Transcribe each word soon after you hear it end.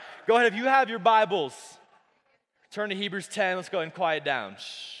Go ahead, if you have your Bibles, turn to Hebrews 10. Let's go ahead and quiet down.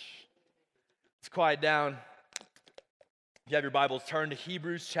 Shh. Let's quiet down. If you have your Bibles, turn to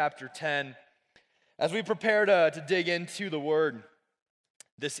Hebrews chapter 10. As we prepare to dig into the Word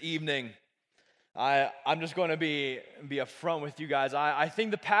this evening, I'm just going to be upfront with you guys. I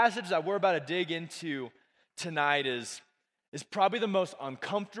think the passage that we're about to dig into tonight is probably the most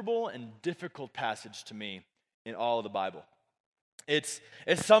uncomfortable and difficult passage to me in all of the Bible. It's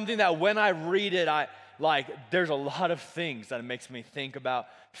something that when I read it, there's a lot of things that it makes me think about,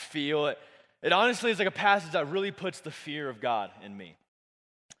 feel it. It honestly is like a passage that really puts the fear of God in me.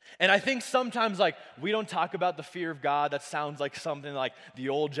 And I think sometimes we don't talk about the fear of God. That sounds like something like the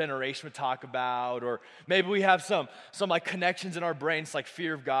old generation would talk about, or maybe we have some connections in our brains like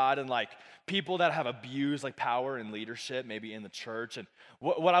fear of God and people that have abused power and leadership, maybe in the church. And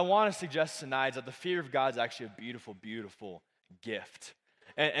what I want to suggest tonight is that the fear of God is actually a beautiful, beautiful gift.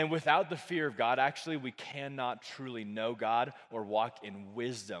 And without the fear of God, actually, we cannot truly know God or walk in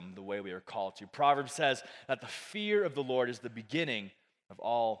wisdom the way we are called to. Proverbs says that the fear of the Lord is the beginning of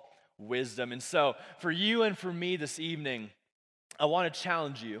all wisdom. And so for you and for me this evening, I want to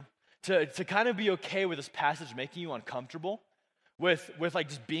challenge you to kind of be okay with this passage making you uncomfortable, with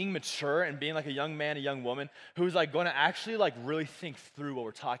just being mature and being a young man, a young woman who's going to actually really think through what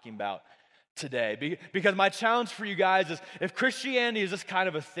we're talking about today. Because my challenge for you guys is, if Christianity is this kind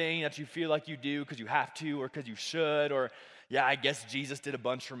of a thing that you feel like you do because you have to or because you should, or yeah, I guess Jesus did a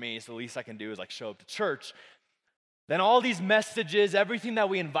bunch for me, so the least I can do is show up to church, then all these messages, everything that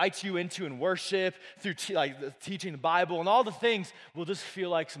we invite you into in worship, through teaching the Bible and all the things, will just feel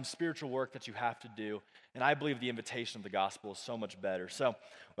like some spiritual work that you have to do. And I believe the invitation of the gospel is so much better. So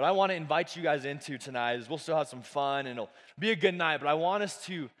what I want to invite you guys into tonight is, we'll still have some fun and it'll be a good night, but I want us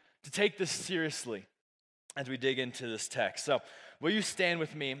to take this seriously as we dig into this text. So will you stand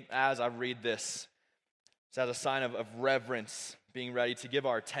with me as I read this? It's as a sign of reverence, being ready to give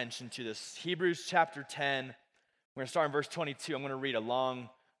our attention to this. Hebrews chapter 10, we're going to start in verse 22. I'm going to read a long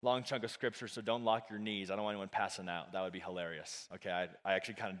chunk of scripture, so don't lock your knees. I don't want anyone passing out. That would be hilarious. Okay, I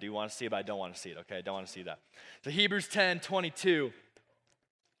actually kind of do want to see it, but I don't want to see it, okay? I don't want to see that. So Hebrews 10:22.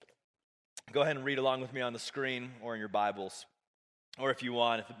 Go ahead and read along with me on the screen or in your Bibles. Or if you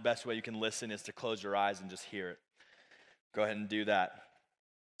want, if the best way you can listen is to close your eyes and just hear it. Go ahead and do that.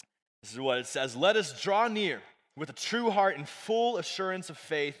 This is what it says. Let us draw near with a true heart and full assurance of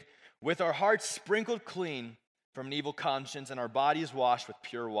faith, with our hearts sprinkled clean from an evil conscience and our bodies washed with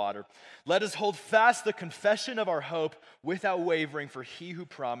pure water. Let us hold fast the confession of our hope without wavering, for he who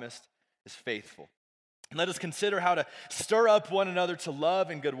promised is faithful. And let us consider how to stir up one another to love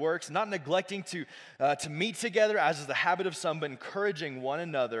and good works, not neglecting to meet together as is the habit of some, but encouraging one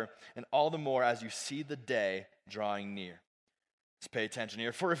another, and all the more as you see the day drawing near. Let's pay attention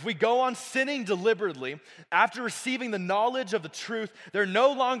here. For if we go on sinning deliberately, after receiving the knowledge of the truth, there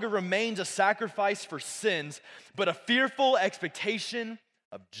no longer remains a sacrifice for sins, but a fearful expectation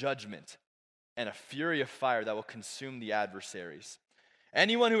of judgment and a fury of fire that will consume the adversaries.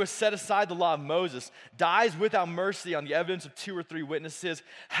 Anyone who has set aside the law of Moses dies without mercy on the evidence of 2 or 3 witnesses.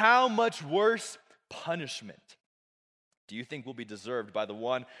 How much worse punishment do you think will be deserved by the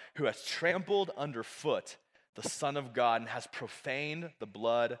one who has trampled underfoot the Son of God and has profaned the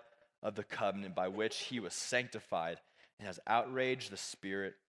blood of the covenant by which he was sanctified and has outraged the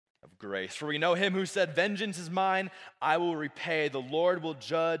Spirit of grace? For we know him who said, "Vengeance is mine, I will repay. The Lord will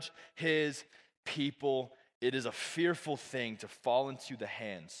judge his people." It is a fearful thing to fall into the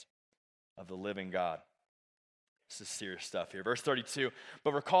hands of the living God. This is serious stuff here. Verse 32,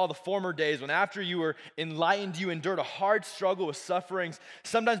 but recall the former days when after you were enlightened, you endured a hard struggle with sufferings,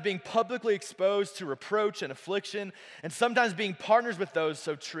 sometimes being publicly exposed to reproach and affliction, and sometimes being partners with those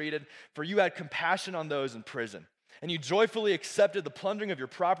so treated, for you had compassion on those in prison. And you joyfully accepted the plundering of your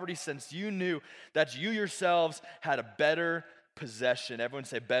property, since you knew that you yourselves had a better possession. Everyone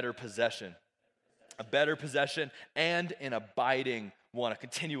say better possession. A better possession and an abiding one, a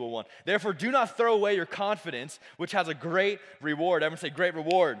continual one. Therefore, do not throw away your confidence, which has a great reward. Everyone say great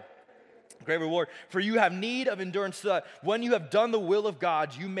reward. Great reward. For you have need of endurance, so that when you have done the will of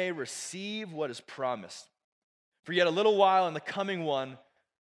God, you may receive what is promised. For yet a little while, and the coming one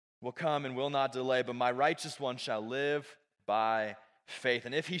will come and will not delay, but my righteous one shall live by faith.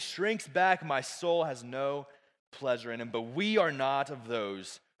 And if he shrinks back, my soul has no pleasure in him. But we are not of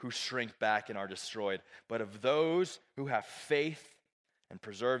those who shrink back and are destroyed, but of those who have faith and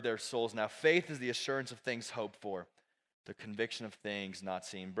preserve their souls. Now, faith is the assurance of things hoped for, the conviction of things not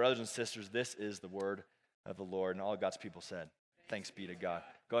seen. Brothers and sisters, this is the word of the Lord. And all God's people said, thanks be to God.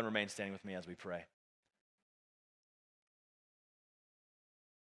 Go ahead and remain standing with me as we pray.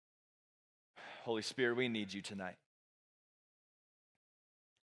 Holy Spirit, we need you tonight.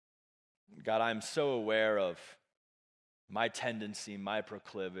 God, I'm so aware of my tendency, my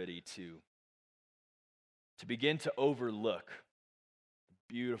proclivity to begin to overlook the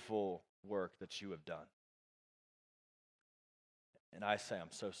beautiful work that you have done. And I say,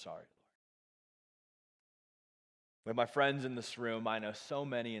 I'm so sorry, Lord. With my friends in this room, I know so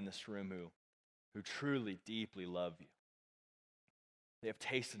many in this room who truly, deeply love you. They have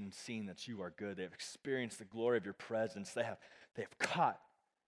tasted and seen that you are good. They have experienced the glory of your presence. They have caught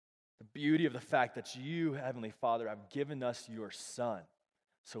the beauty of the fact that you, Heavenly Father, have given us your Son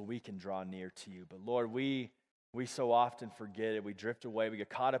so we can draw near to you. But Lord, we so often forget it. We drift away. We get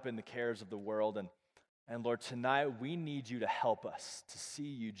caught up in the cares of the world. And Lord, tonight we need you to help us to see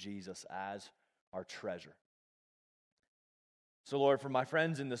you, Jesus, as our treasure. So Lord, for my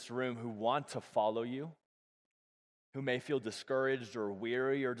friends in this room who want to follow you, who may feel discouraged or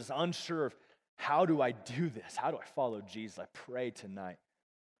weary or just unsure of how do I do this? How do I follow Jesus? I pray tonight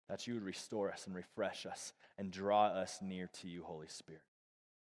that you would restore us and refresh us and draw us near to you, Holy Spirit.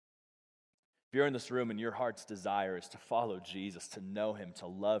 If you're in this room and your heart's desire is to follow Jesus, to know him, to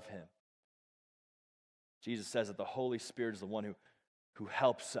love him, Jesus says that the Holy Spirit is the one who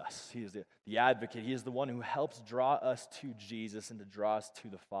helps us. He is the advocate. He is the one who helps draw us to Jesus and to draw us to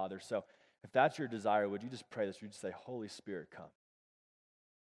the Father. So if that's your desire, would you just pray this? Would you just say, Holy Spirit, come.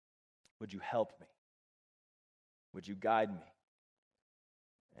 Would you help me? Would you guide me?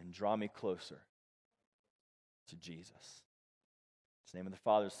 And draw me closer to Jesus. In the name of the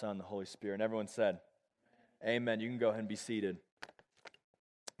Father, Son, the Holy Spirit. And everyone said, amen. You can go ahead and be seated.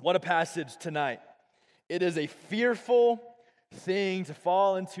 What a passage tonight. It is a fearful thing to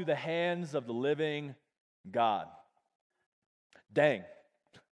fall into the hands of the living God. Dang.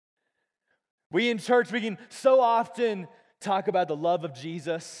 We in church, we can so often talk about the love of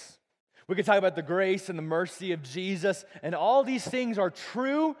Jesus. We can talk about the grace and the mercy of Jesus, and all these things are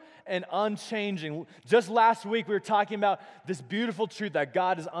true and unchanging. Just last week, we were talking about this beautiful truth that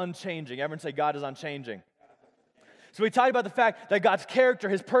God is unchanging. Everyone say, God is unchanging. So we talked about the fact that God's character,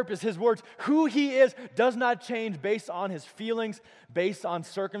 his purpose, his words, who he is, does not change based on his feelings, based on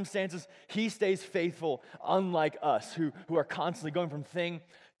circumstances. He stays faithful, unlike us, who are constantly going from thing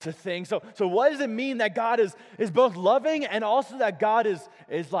to thing. So what does it mean that God is both loving and also that God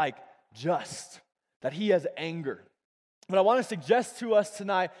is like just, that he has anger? What I want to suggest to us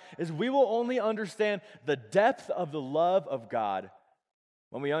tonight is we will only understand the depth of the love of God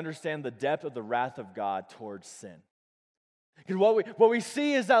when we understand the depth of the wrath of God towards sin. Because what we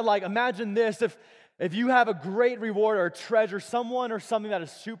see is that, like, imagine this, if you have a great reward or a treasure, someone or something that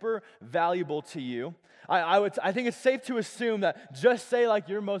is super valuable to you, I think it's safe to assume that just say, like,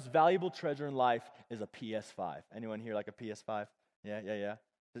 your most valuable treasure in life is a PS5. Anyone here like a PS5? Yeah.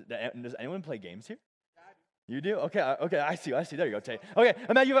 Does anyone play games here? You do? Okay, I see. There you go, Tate. Okay,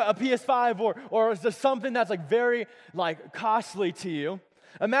 imagine you have a PS5 or just something that's like very like costly to you.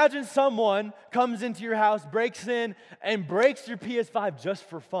 Imagine someone comes into your house, breaks in, and breaks your PS5 just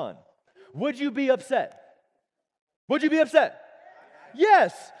for fun. Would you be upset? Would you be upset?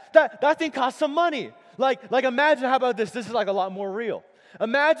 Yes. That thing costs some money. Like imagine, how about this? This is like a lot more real.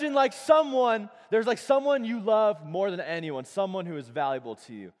 Imagine there's someone you love more than anyone, someone who is valuable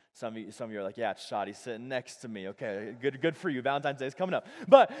to you. Some of you are like, yeah, it's Shotty sitting next to me. Okay, good for you. Valentine's Day is coming up.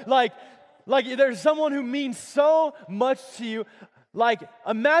 But like there's someone who means so much to you. Like,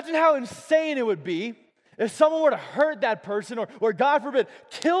 imagine how insane it would be if someone were to hurt that person or God forbid,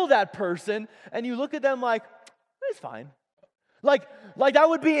 kill that person, and you look at them like, it's fine. Like that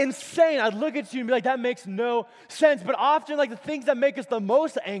would be insane. I'd look at you and be like, that makes no sense. But often, like, the things that make us the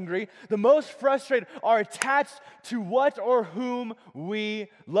most angry, the most frustrated, are attached to what or whom we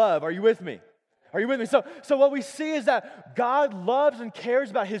love. Are you with me? Are you with me? So what we see is that God loves and cares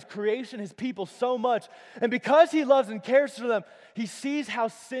about his creation, his people so much. And because he loves and cares for them, he sees how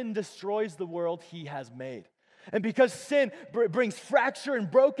sin destroys the world he has made. And because sin brings fracture and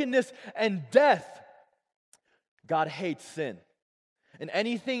brokenness and death, God hates sin. And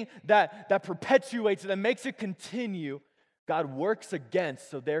anything that perpetuates it and makes it continue, God works against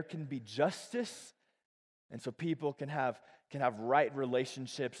so there can be justice and so people can have right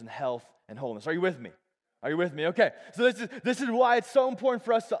relationships and health and wholeness. Are you with me? Are you with me? Okay. So this is why it's so important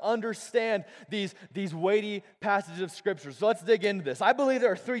for us to understand these weighty passages of Scripture. So let's dig into this. I believe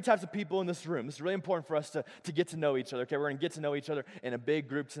there are three types of people in this room. This is really important for us to get to know each other. Okay, we're going to get to know each other in a big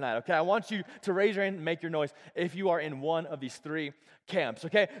group tonight. Okay, I want you to raise your hand and make your noise if you are in one of these three camps.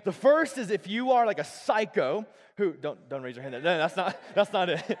 Okay, the first is if you are like a psycho who don't raise your hand. No, that's not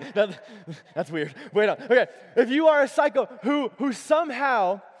it. That's weird. Wait on. Okay, if you are a psycho who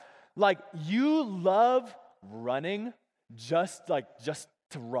somehow like you love running just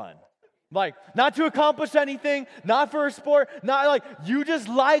to run. Like, not to accomplish anything, not for a sport, not like, you just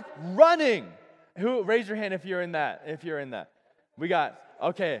like running. Raise your hand if you're in that, We got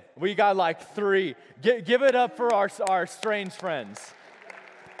like 3. Give it up for our strange friends.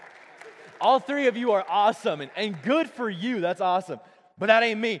 All 3 of you are awesome, and good for you, that's awesome. But that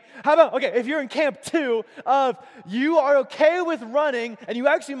ain't me. How about, okay, if you're in camp 2 of you are okay with running and you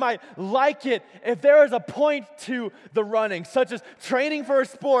actually might like it if there is a point to the running, such as training for a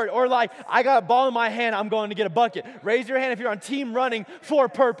sport or like, I got a ball in my hand, I'm going to get a bucket. Raise your hand if you're on team running for a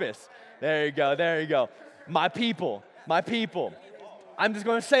purpose. There you go. My people. I'm just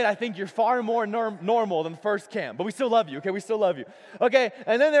going to say it, I think you're far more normal than the first camp, but we still love you, okay? We still love you. Okay,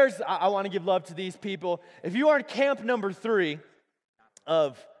 and then I want to give love to these people. If you are in camp number 3,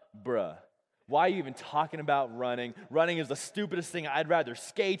 of bruh, why are you even talking about running? Running is the stupidest thing. I'd rather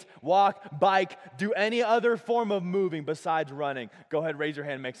skate, walk, bike, do any other form of moving besides running. Go ahead, raise your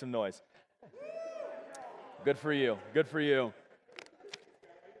hand, make some noise. Good for you.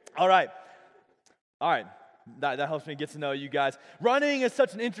 All right. That helps me get to know you guys. Running is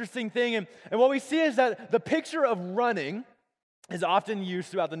such an interesting thing, and what we see is that the picture of running is often used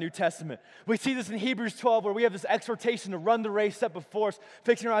throughout the New Testament. We see this in Hebrews 12, where we have this exhortation to run the race set before us,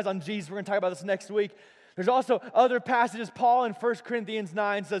 fixing our eyes on Jesus. We're going to talk about this next week. There's also other passages. Paul in 1 Corinthians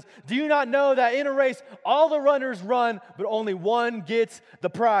 9 says, do you not know that in a race all the runners run, but only one gets the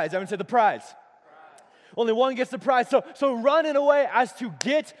prize? Everyone say the prize. Only one gets the prize. So run in a way as to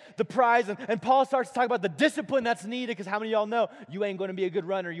get the prize. And Paul starts to talk about the discipline that's needed, because how many of y'all know you ain't going to be a good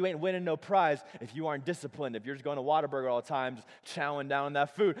runner, you ain't winning no prize if you aren't disciplined, if you're just going to Whataburger all the time, just chowing down on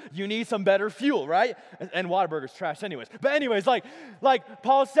that food. You need some better fuel, right? And Whataburger's trash anyways. But anyways, like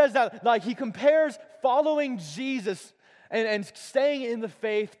Paul says that, like he compares following Jesus and staying in the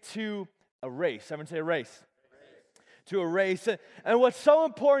faith to a race. Everyone say a race. To a race. And what's so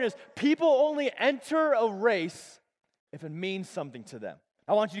important is people only enter a race if it means something to them.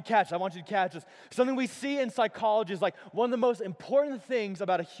 I want you to catch this. Something we see in psychology is like one of the most important things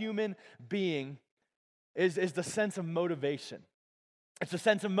about a human being is the sense of motivation. It's a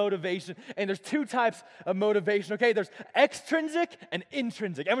sense of motivation, and there's 2 types of motivation, okay? There's extrinsic and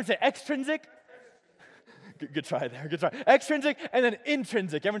intrinsic. Everyone say extrinsic? Good try there, Extrinsic and then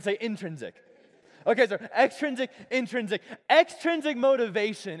intrinsic. Everyone say intrinsic. Okay, so extrinsic, intrinsic. Extrinsic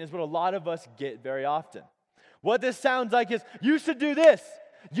motivation is what a lot of us get very often. What this sounds like is, you should do this.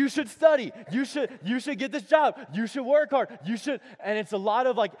 You should study. You should get this job. You should work hard. And it's a lot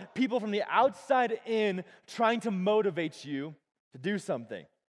of like people from the outside in trying to motivate you to do something.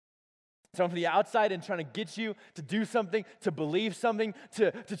 Someone from the outside in trying to get you to do something, to believe something,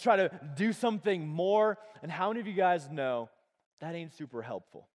 to try to do something more. And how many of you guys know that ain't super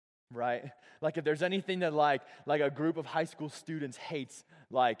helpful? Right? Like if there's anything that like a group of high school students hates,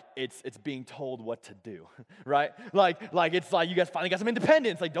 like it's being told what to do, right? Like it's like you guys finally got some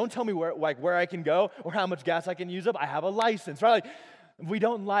independence. Like don't tell me where I can go or how much gas I can use up. I have a license, right? Like we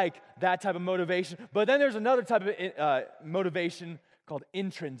don't like that type of motivation. But then there's another type of motivation called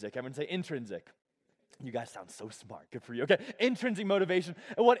intrinsic. Everyone say intrinsic. You guys sound so smart. Good for you. Okay, intrinsic motivation.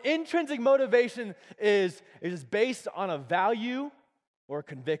 And what intrinsic motivation is based on a value or a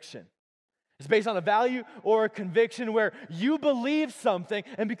conviction. It's based on a value or a conviction where you believe something,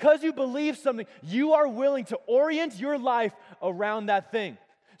 and because you believe something, you are willing to orient your life around that thing.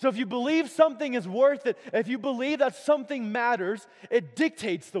 So if you believe something is worth it, if you believe that something matters, it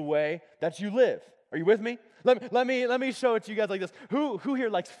dictates the way that you live. Are you with me? Let me show it to you guys like this. Who here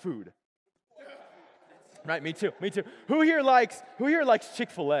likes food? Right, me too. Who here likes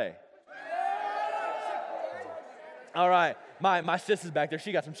Chick-fil-A? All right. My sis is back there.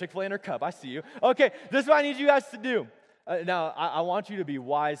 She got some Chick-fil-A in her cup. I see you. Okay, this is what I need you guys to do. Now, I want you to be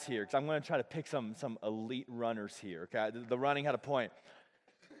wise here, because I'm going to try to pick some elite runners here, okay? The running had a point.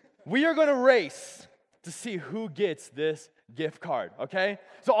 We are going to race to see who gets this gift card, okay?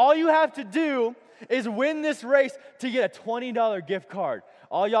 So all you have to do is win this race to get a $20 gift card.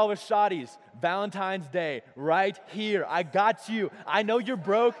 All y'all with shotties, Valentine's Day, right here. I got you. I know you're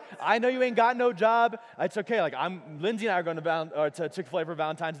broke. I know you ain't got no job. It's okay. Like Lindsay and I are going to Chick-fil-A for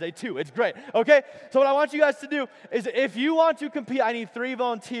Valentine's Day too. It's great. Okay. So what I want you guys to do is, if you want to compete, I need 3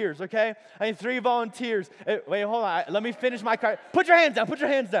 volunteers. Okay. I need 3 volunteers. Wait, hold on. Let me finish my card. Put your hands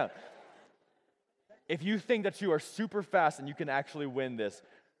down. If you think that you are super fast and you can actually win this,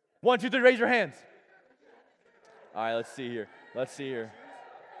 1, 2, 3, raise your hands. All right. Let's see here.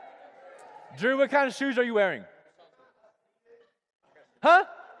 Drew, what kind of shoes are you wearing? Huh?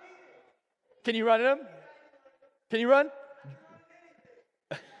 Can you run in them? Can you run?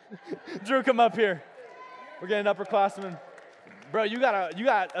 Drew, come up here. We're getting upperclassmen. Bro, you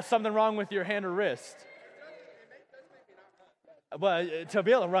got something wrong with your hand or wrist. Well, to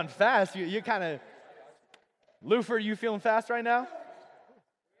be able to run fast, you kind of... Lufer, you feeling fast right now?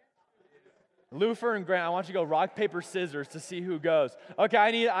 Lufer and Grant, I want you to go rock, paper, scissors to see who goes. Okay,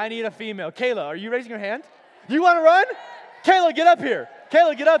 I need a female. Kayla, are you raising your hand? You want to run? Kayla, get up here.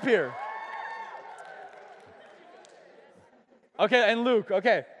 Kayla, get up here. Okay, and Luke.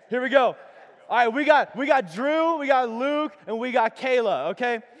 Okay, here we go. All right, we got Drew, we got Luke, and we got Kayla,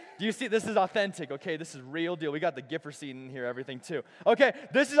 okay? Do you see, this is authentic, okay? This is real deal. We got the gift receipt in here, everything too. Okay,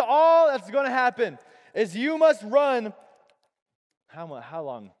 this is all that's going to happen, is you must run. How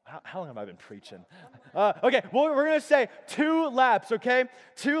long have I been preaching? Okay, well, we're going to say 2 laps, okay?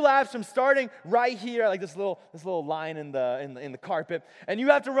 2 laps from starting right here, like this little line in the carpet, and you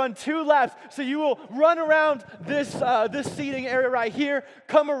have to run 2 laps. So you will run around this seating area right here,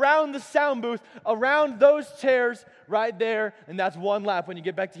 come around the sound booth, around those chairs right there, and that's 1 lap when you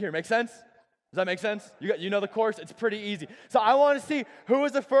get back to here. Make sense? Does that make sense? You know the course? It's pretty easy. So I want to see who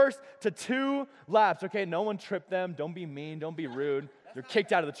is the first to 2 laps. Okay, no one trip them. Don't be mean. Don't be rude. You're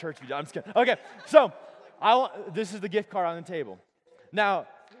kicked out of the church if you don't. I'm just kidding. Okay, so this is the gift card on the table. Now,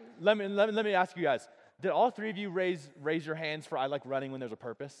 let me ask you guys. Did all 3 of you raise your hands for I like running when there's a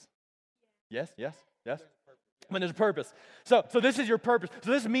purpose? Yes? When there's a purpose. So this is your purpose.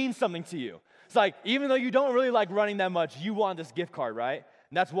 So this means something to you. It's like, even though you don't really like running that much, you want this gift card, right?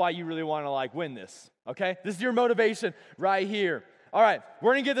 And that's why you really want to like win this, okay? This is your motivation right here. All right,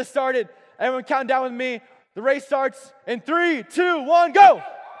 we're going to get this started. Everyone count down with me. The race starts in 3, 2, 1, go!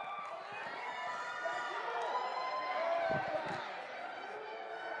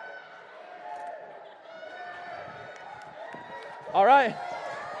 All right.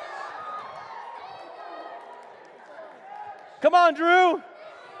 Come on, Drew.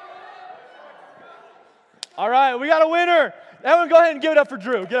 All right, we got a winner. Everyone go ahead and give it up for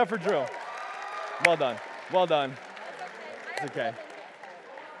Drew. Give it up for Drew. Well done. Well done. It's okay.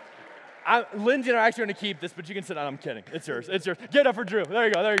 Lindsay and I are actually going to keep this, but you can sit down. I'm kidding. It's yours. It's yours. Give it up for Drew. There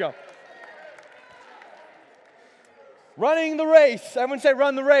you go. There you go. Running the race. Everyone say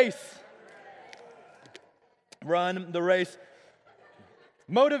run the race. Run the race.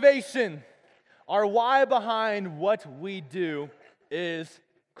 Motivation, our why behind what we do is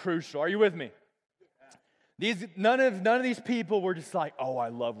crucial. Are you with me? None of these people were just like, oh, I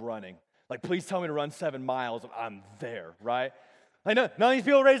love running. Like, please tell me to run 7 miles. I'm there, right? Like, none of these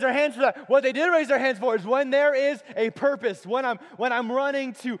people raised their hands for that. What they did raise their hands for is when there is a purpose, when I'm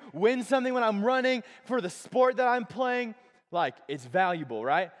running to win something, when I'm running for the sport that I'm playing, like, it's valuable,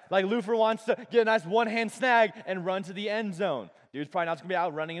 right? Like, Lufer wants to get a nice one-hand snag and run to the end zone. Dude's probably not going to be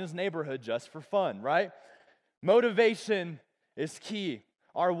out running in his neighborhood just for fun, right? Motivation is key.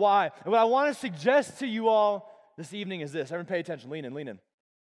 Our why. And what I want to suggest to you all this evening is this. Everyone pay attention. Lean in.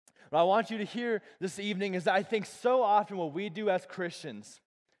 What I want you to hear this evening is that I think so often what we do as Christians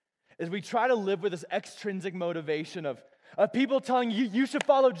is we try to live with this extrinsic motivation of people telling you, you should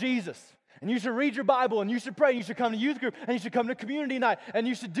follow Jesus, and you should read your Bible, and you should pray, and you should come to youth group, and you should come to community night, and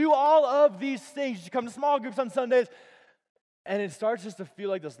you should do all of these things. You should come to small groups on Sundays. And it starts just to feel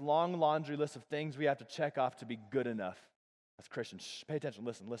like this long laundry list of things we have to check off to be good enough as Christians. Shh, pay attention,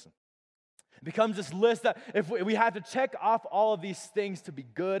 listen. It becomes this list that if we have to check off all of these things to be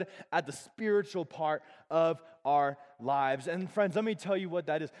good at the spiritual part of our lives. And friends, let me tell you what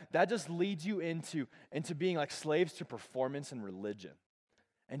that is. That just leads you into being like slaves to performance and religion.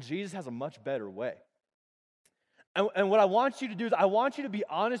 And Jesus has a much better way. And what I want you to do is I want you to be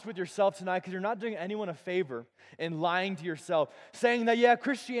honest with yourself tonight, because you're not doing anyone a favor in lying to yourself, saying that, yeah,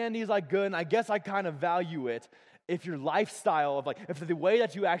 Christianity is like good, and I guess I kind of value it. If your lifestyle of if the way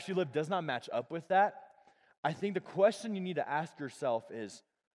that you actually live does not match up with that, I think the question you need to ask yourself is,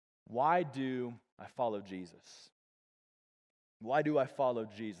 why do I follow Jesus? Why do I follow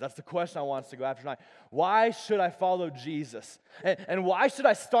Jesus? That's the question I want us to go after tonight. Why should I follow Jesus? And why should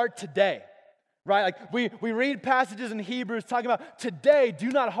I start today? Right? Like we read passages in Hebrews talking about today,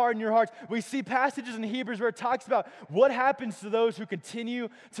 do not harden your hearts. We see passages in Hebrews where it talks about what happens to those who continue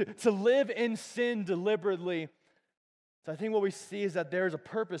to live in sin deliberately. So I think what we see is that there is a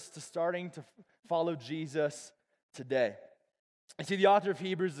purpose to starting to follow Jesus today. I see the author of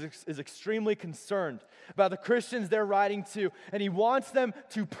Hebrews is extremely concerned about the Christians they're writing to, and he wants them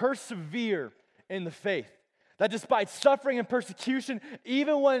to persevere in the faith. That despite suffering and persecution,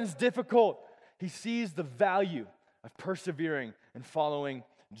 even when it's difficult, he sees the value of persevering and following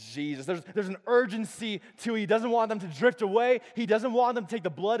Jesus. There's an urgency to it. He doesn't want them to drift away. He doesn't want them to take the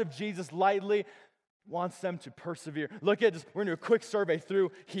blood of Jesus lightly. wants them to persevere. Look at this. We're going to do a quick survey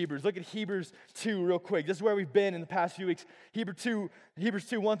through Hebrews. Look at Hebrews 2 real quick. This is where we've been in the past few weeks. Hebrews 2,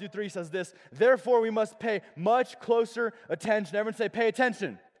 1 through 3 says this: therefore we must pay much closer attention. Everyone say, pay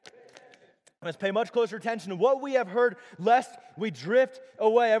attention. We must pay much closer attention to what we have heard, lest we drift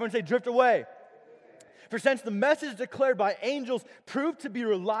away. Everyone say, drift away. For since the message declared by angels proved to be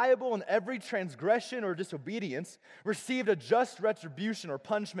reliable, and every transgression or disobedience received a just retribution or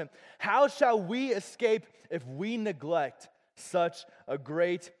punishment, how shall we escape if we neglect such a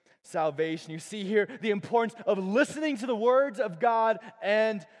great salvation? You see here the importance of listening to the words of God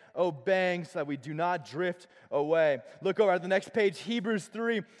and obeying so that we do not drift away. Look over at the next page, Hebrews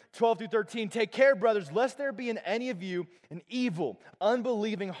 3, 12 through 13. Take care, brothers, lest there be in any of you an evil,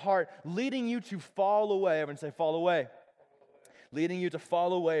 unbelieving heart, leading you to fall away. Everyone say, fall away. Leading you to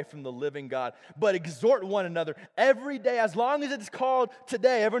fall away from the living God. But exhort one another every day, as long as it's called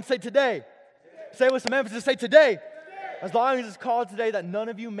today. Everyone say today. Say it with some emphasis, say today. As long as it's called today, that none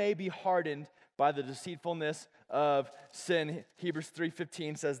of you may be hardened by the deceitfulness of sin. Hebrews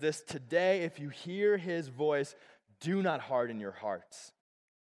 3:15 says this: today, if you hear his voice, do not harden your hearts,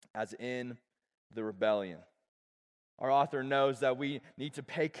 as in the rebellion. Our author knows that we need to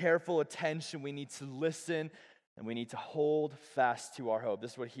pay careful attention, we need to listen, and we need to hold fast to our hope.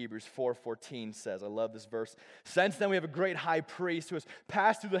 This is what Hebrews 4:14 says. I love this verse. Since then we have a great high priest who has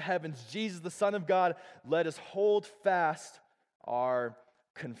passed through the heavens, Jesus, the Son of God. Let us hold fast our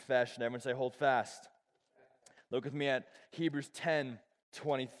confession. Everyone say, hold fast. Look with me at Hebrews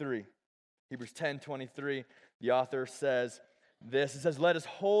 10:23. Hebrews 10:23, the author says this. It says, let us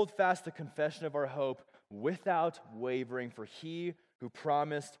hold fast the confession of our hope without wavering, for he who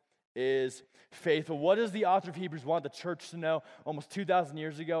promised is faithful. What does the author of Hebrews want the church to know almost 2,000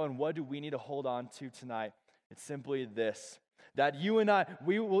 years ago, and what do we need to hold on to tonight? It's simply this: that you and I,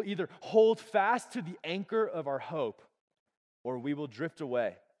 we will either hold fast to the anchor of our hope, or we will drift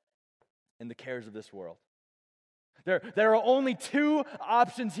away in the cares of this world. There are only two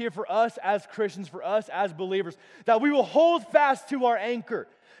options here for us as Christians, for us as believers: that we will hold fast to our anchor,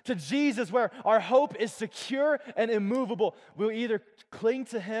 to Jesus, where our hope is secure and immovable. We'll either cling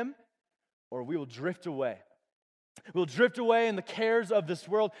to him or we will drift away. We'll drift away in the cares of this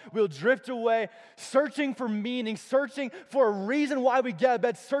world. We'll drift away searching for meaning, searching for a reason why we get out of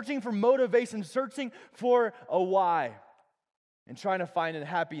bed, searching for motivation, searching for a why, and trying to find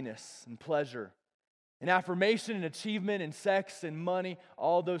happiness and pleasure and affirmation and achievement and sex and money.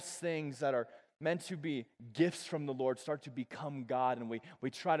 All those things that are meant to be gifts from the Lord start to become God, and we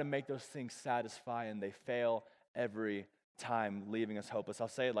try to make those things satisfy, and they fail every time, leaving us hopeless. I'll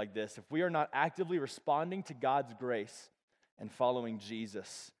say it like this: if we are not actively responding to God's grace and following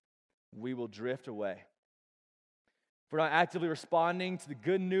Jesus, we will drift away. If we're not actively responding to the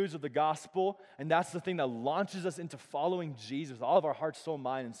good news of the gospel, and that's the thing that launches us into following Jesus with all of our heart, soul,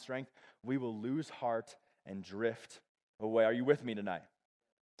 mind, and strength, we will lose heart and drift away. Are you with me tonight?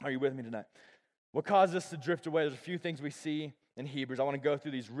 Are you with me tonight? What causes us to drift away? There's a few things we see in Hebrews. I want to go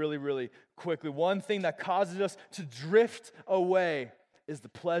through these really, really quickly. One thing that causes us to drift away is the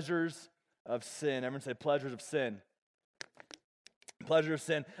pleasures of sin. Everyone say pleasures of sin. Pleasure of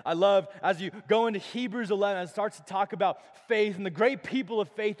sin. I love as you go into Hebrews 11, it starts to talk about faith and the great people of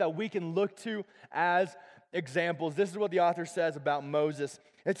faith that we can look to as examples. This is what the author says about Moses.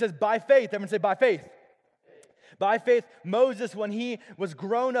 It says, by faith. Everyone say, by faith. By faith, Moses, when he was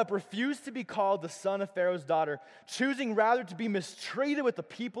grown up, refused to be called the son of Pharaoh's daughter, choosing rather to be mistreated with the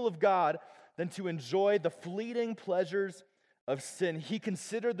people of God than to enjoy the fleeting pleasures of sin. He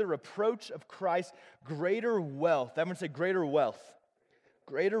considered the reproach of Christ greater wealth. Everyone say greater wealth.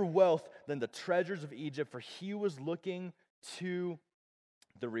 Greater wealth than the treasures of Egypt, for he was looking to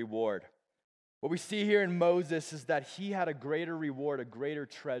the reward. What we see here in Moses is that he had a greater reward, a greater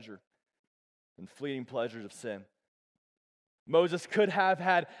treasure than fleeting pleasures of sin. Moses could have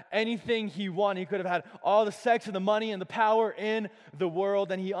had anything he wanted. He could have had all the sex and the money and the power in the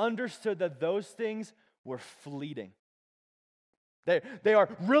world, and he understood that those things were fleeting. They are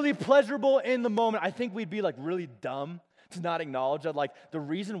really pleasurable in the moment. I think we'd be like really dumb to not acknowledge that, like, the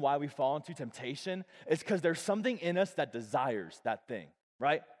reason why we fall into temptation is because there's something in us that desires that thing,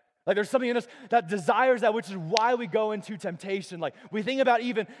 right? Like there's something in us that desires that, which is why we go into temptation. Like we think about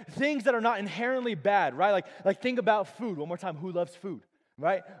even things that are not inherently bad, right? Like think about food. One more time, who loves food,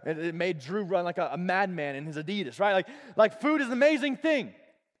 right? It made Drew run like a madman in his Adidas, right? Like food is an amazing thing.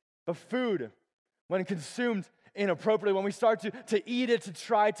 But food, when consumed inappropriately, when we start to eat it to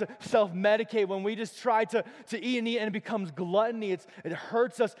try to self-medicate, when we just try to eat and it becomes gluttony, it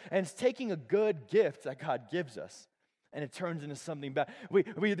hurts us, and it's taking a good gift that God gives us and it turns into something bad.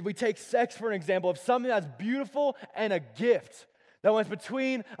 We take sex for an example of something that's beautiful and a gift. That when it's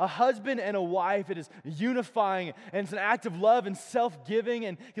between a husband and a wife, it is unifying, and it's an act of love and self-giving,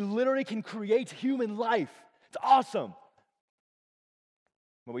 and it literally can create human life. It's awesome.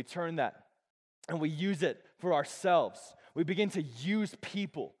 But we turn that and we use it for ourselves. We begin to use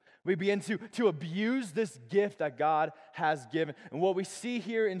people. We begin to abuse this gift that God has given. And what we see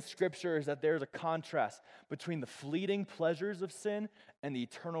here in Scripture is that there's a contrast between the fleeting pleasures of sin and the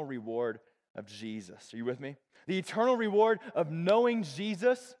eternal reward of Jesus. Are you with me? The eternal reward of knowing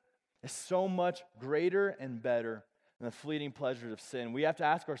Jesus is so much greater and better than the fleeting pleasures of sin. We have to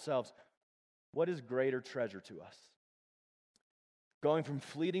ask ourselves, what is greater treasure to us? Going from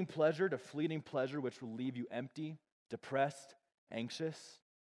fleeting pleasure to fleeting pleasure, which will leave you empty, depressed, anxious,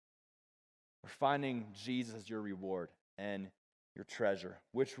 or finding Jesus as your reward and your treasure?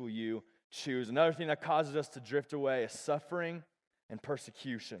 Which will you choose? Another thing that causes us to drift away is suffering and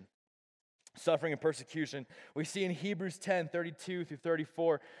persecution. Suffering and persecution. We see in Hebrews 10, 32 through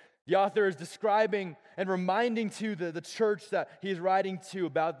 34, the author is describing and reminding to the church that he's writing to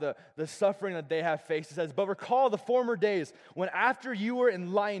about the suffering that they have faced. It says, "But recall the former days when after you were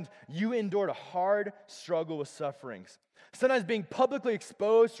enlightened, you endured a hard struggle with sufferings. Sometimes being publicly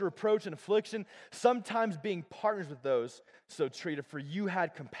exposed to reproach and affliction, sometimes being partners with those so treated, for you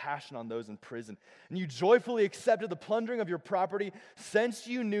had compassion on those in prison. And you joyfully accepted the plundering of your property, since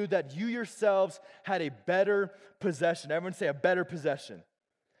you knew that you yourselves had a better possession." Everyone say a better possession.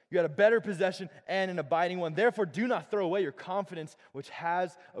 You had a better possession and an abiding one. Therefore, do not throw away your confidence, which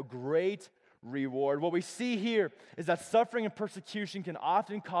has a great reward. What we see here is that suffering and persecution can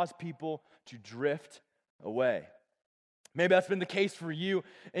often cause people to drift away. Maybe that's been the case for you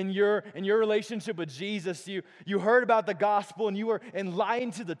in your relationship with Jesus. You heard about the gospel and you were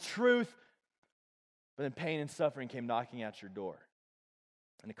enlightened to the truth, but then pain and suffering came knocking at your door.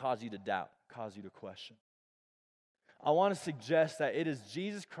 And it caused you to doubt, caused you to question. I want to suggest that it is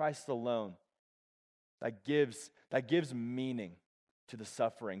Jesus Christ alone that gives meaning to the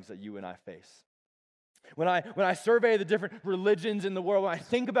sufferings that you and I face. When I survey the different religions in the world, when I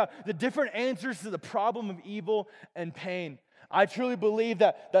think about the different answers to the problem of evil and pain, I truly believe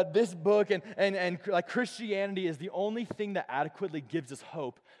that this book and like Christianity is the only thing that adequately gives us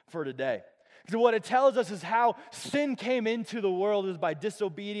hope for today. Because what it tells us is how sin came into the world is by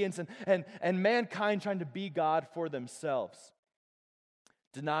disobedience and mankind trying to be God for themselves.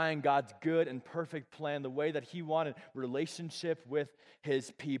 Denying God's good and perfect plan, the way that He wanted relationship with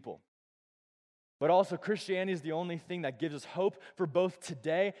His people. But also Christianity is the only thing that gives us hope for both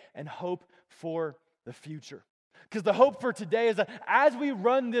today and hope for the future. Because the hope for today is that as we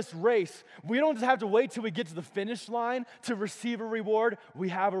run this race, we don't just have to wait till we get to the finish line to receive a reward. We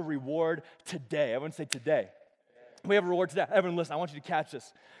have a reward today. Everyone say today. We have a reward today. Everyone listen, I want you to catch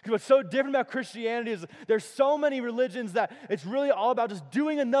this. Because what's so different about Christianity is there's so many religions that it's really all about just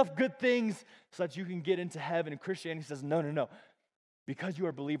doing enough good things so that you can get into heaven. And Christianity says, no. Because you are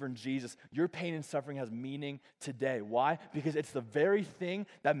a believer in Jesus, your pain and suffering has meaning today. Why? Because it's the very thing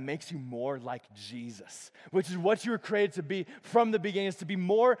that makes you more like Jesus, which is what you were created to be from the beginning, is to be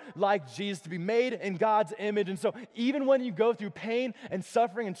more like Jesus, to be made in God's image. And so even when you go through pain and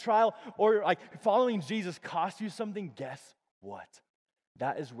suffering and trial, or like following Jesus costs you something, guess what?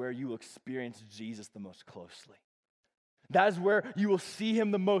 That is where you will experience Jesus the most closely. That is where you will see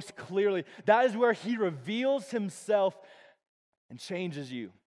Him the most clearly. That is where He reveals Himself and changes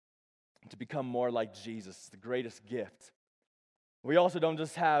you to become more like Jesus. It's the greatest gift. We also don't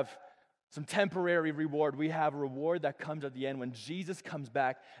just have some temporary reward. We have a reward that comes at the end when Jesus comes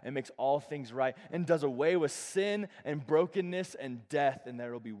back and makes all things right and does away with sin and brokenness and death, and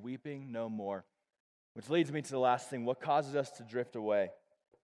there will be weeping no more. Which leads me to the last thing. What causes us to drift away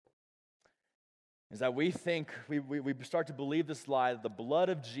is that we think, we start to believe this lie that the blood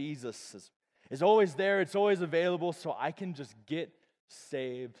of Jesus is always there, it's always available, so I can just get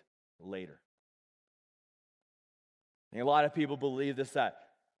saved later. And a lot of people believe this, that,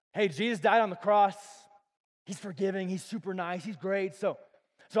 hey, Jesus died on the cross, He's forgiving, He's super nice, He's great, so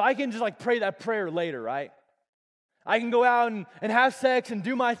I can just like pray that prayer later, right? I can go out and have sex and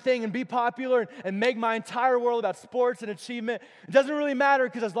do my thing and be popular and make my entire world about sports and achievement. It doesn't really matter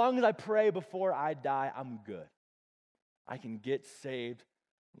because as long as I pray before I die, I'm good. I can get saved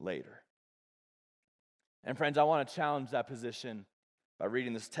later. And friends, I want to challenge that position by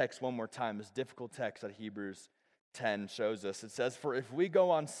reading this text one more time, this difficult text that Hebrews 10 shows us. It says, "For if we go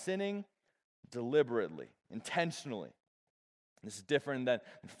on sinning deliberately, intentionally," this is different than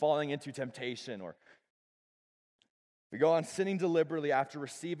falling into temptation, or We go on sinning deliberately after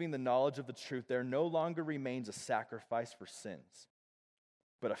receiving the knowledge of the truth. There no longer remains a sacrifice for sins,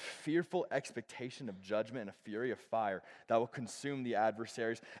 but a fearful expectation of judgment and a fury of fire that will consume the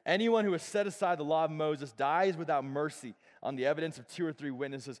adversaries. Anyone who has set aside the law of Moses dies without mercy on the evidence of 2 or 3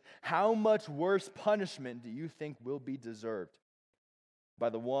 witnesses. How much worse punishment do you think will be deserved by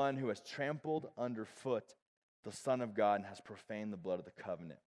the one who has trampled underfoot the Son of God and has profaned the blood of the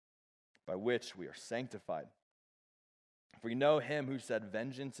covenant, by which we are sanctified? For we know him who said,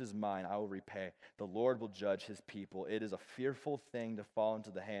 vengeance is mine, I will repay. The Lord will judge his people. It is a fearful thing to fall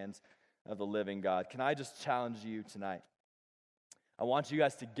into the hands of the living God. Can I just challenge you tonight? I want you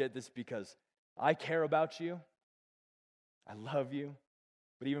guys to get this because I care about you. I love you.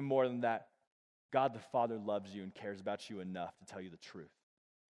 But even more than that, God the Father loves you and cares about you enough to tell you the truth.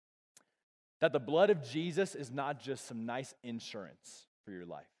 That the blood of Jesus is not just some nice insurance for your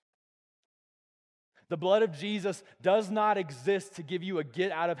life. The blood of Jesus does not exist to give you a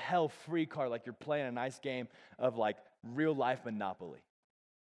get-out-of-hell-free card like you're playing a nice game of like real-life Monopoly.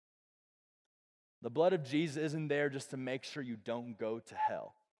 The blood of Jesus isn't there just to make sure you don't go to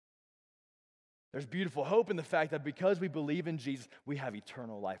hell. There's beautiful hope in the fact that because we believe in Jesus, we have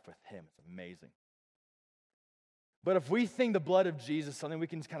eternal life with him. It's amazing. But if we think the blood of Jesus is something we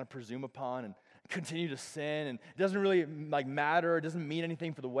can just kind of presume upon and continue to sin, and it doesn't really matter, it doesn't mean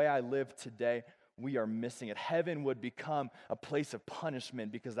anything for the way I live today, we are missing it. Heaven would become a place of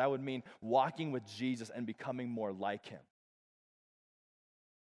punishment because that would mean walking with Jesus and becoming more like him.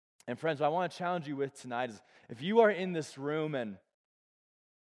 And friends, what I want to challenge you with tonight is if you are in this room and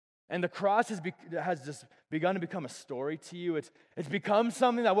the cross has just begun to become a story to you, it's become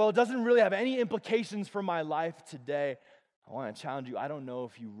something that, well, it doesn't really have any implications for my life today. I want to challenge you, I don't know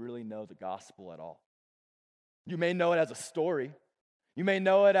if you really know the gospel at all. You may know it as a story. You may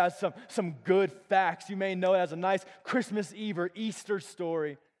know it as some good facts. You may know it as a nice Christmas Eve or Easter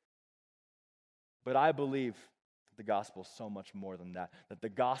story. But I believe the gospel is so much more than that. That the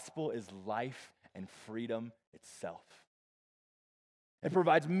gospel is life and freedom itself. It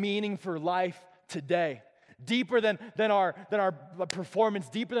provides meaning for life today. Deeper than our performance,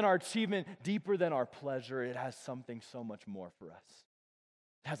 deeper than our achievement, deeper than our pleasure. It has something so much more for us.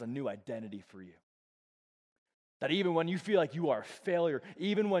 It has a new identity for you. That even when you feel like you are a failure,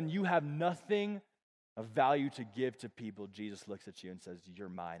 even when you have nothing of value to give to people, Jesus looks at you and says, you're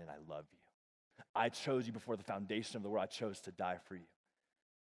mine and I love you. I chose you before the foundation of the world. I chose to die for you.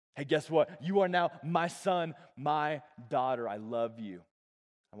 Hey, guess what? You are now my son, my daughter. I love you.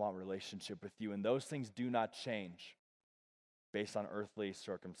 I want a relationship with you. And those things do not change based on earthly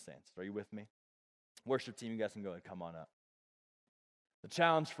circumstances. Are you with me? Worship team, you guys can go ahead and come on up. The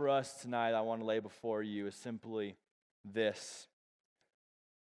challenge for us tonight I want to lay before you is simply this.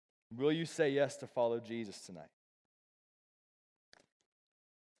 Will you say yes to follow Jesus tonight?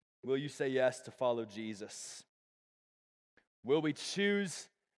 Will you say yes to follow Jesus? Will we choose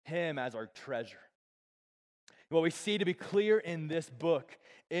him as our treasure? What we see to be clear in this book,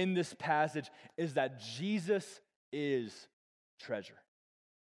 in this passage, is that Jesus is treasure.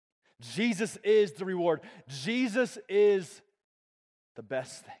 Jesus is the reward. Jesus is the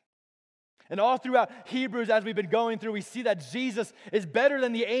best thing. And all throughout Hebrews, as we've been going through, we see that Jesus is better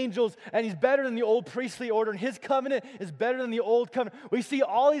than the angels, and he's better than the old priestly order, and his covenant is better than the old covenant. We see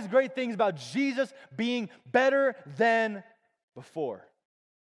all these great things about Jesus being better than before.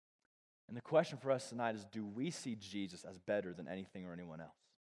 And the question for us tonight is, do we see Jesus as better than anything or anyone else?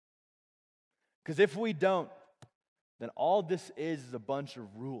 Because if we don't, then all this is a bunch of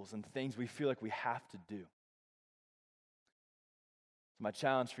rules and things we feel like we have to do. My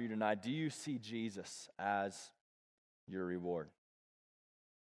challenge for you tonight, do you see Jesus as your reward?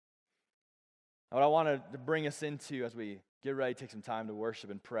 What I wanted to bring us into as we get ready to take some time to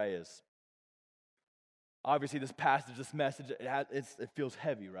worship and pray is, obviously this passage, this message, it feels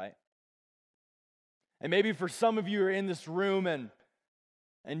heavy, right? And maybe for some of you who are in this room and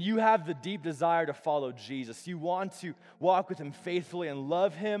you have the deep desire to follow Jesus. You want to walk with him faithfully and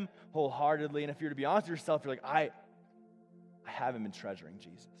love him wholeheartedly. And if you're to be honest with yourself, you're like, I haven't been treasuring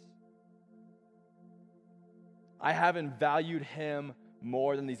Jesus. I haven't valued him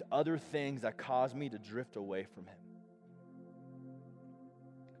more than these other things that cause me to drift away from him.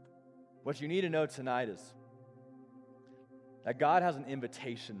 What you need to know tonight is that God has an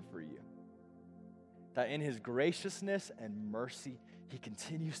invitation for you. That in his graciousness and mercy, he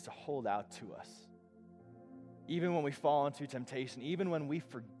continues to hold out to us. Even when we fall into temptation, even when we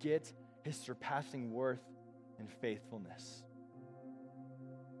forget his surpassing worth and faithfulness.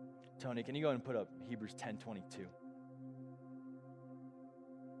 Tony, can you go ahead and put up Hebrews 10:22?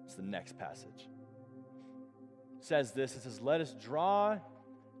 It's the next passage. says this. It says, let us draw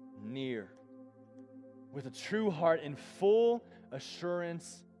near with a true heart in full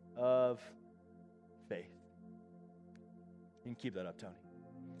assurance of faith. You can keep that up, Tony.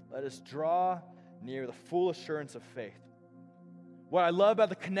 Let us draw near with a full assurance of faith. What I love about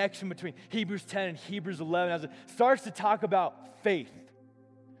the connection between Hebrews 10 and Hebrews 11 as it starts to talk about faith.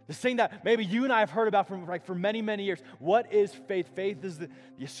 This thing that maybe you and I have heard about for many, many years. What is faith? Faith is the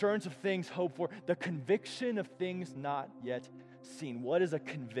assurance of things hoped for, the conviction of things not yet seen. What is a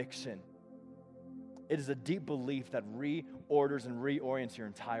conviction? It is a deep belief that reorders and reorients your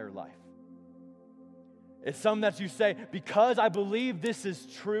entire life. It's something that you say, because I believe this is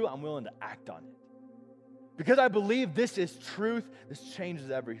true, I'm willing to act on it. Because I believe this is truth, this changes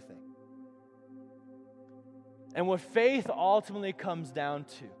everything. And what faith ultimately comes down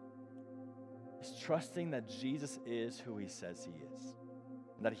to is trusting that Jesus is who he says he is,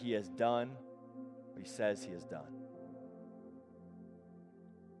 and that he has done what he says he has done.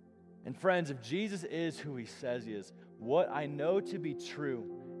 And friends, if Jesus is who he says he is, what I know to be true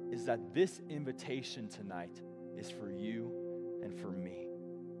is that this invitation tonight is for you and for me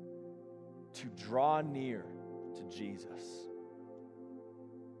to draw near to Jesus.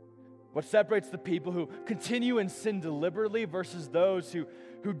 What separates the people who continue in sin deliberately versus those who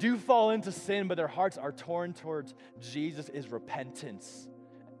do fall into sin but their hearts are torn towards Jesus is repentance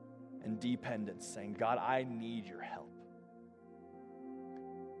and dependence, saying, God, I need your help.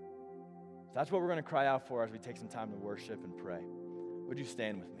 So that's what we're going to cry out for as we take some time to worship and pray. Would you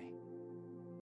stand with me?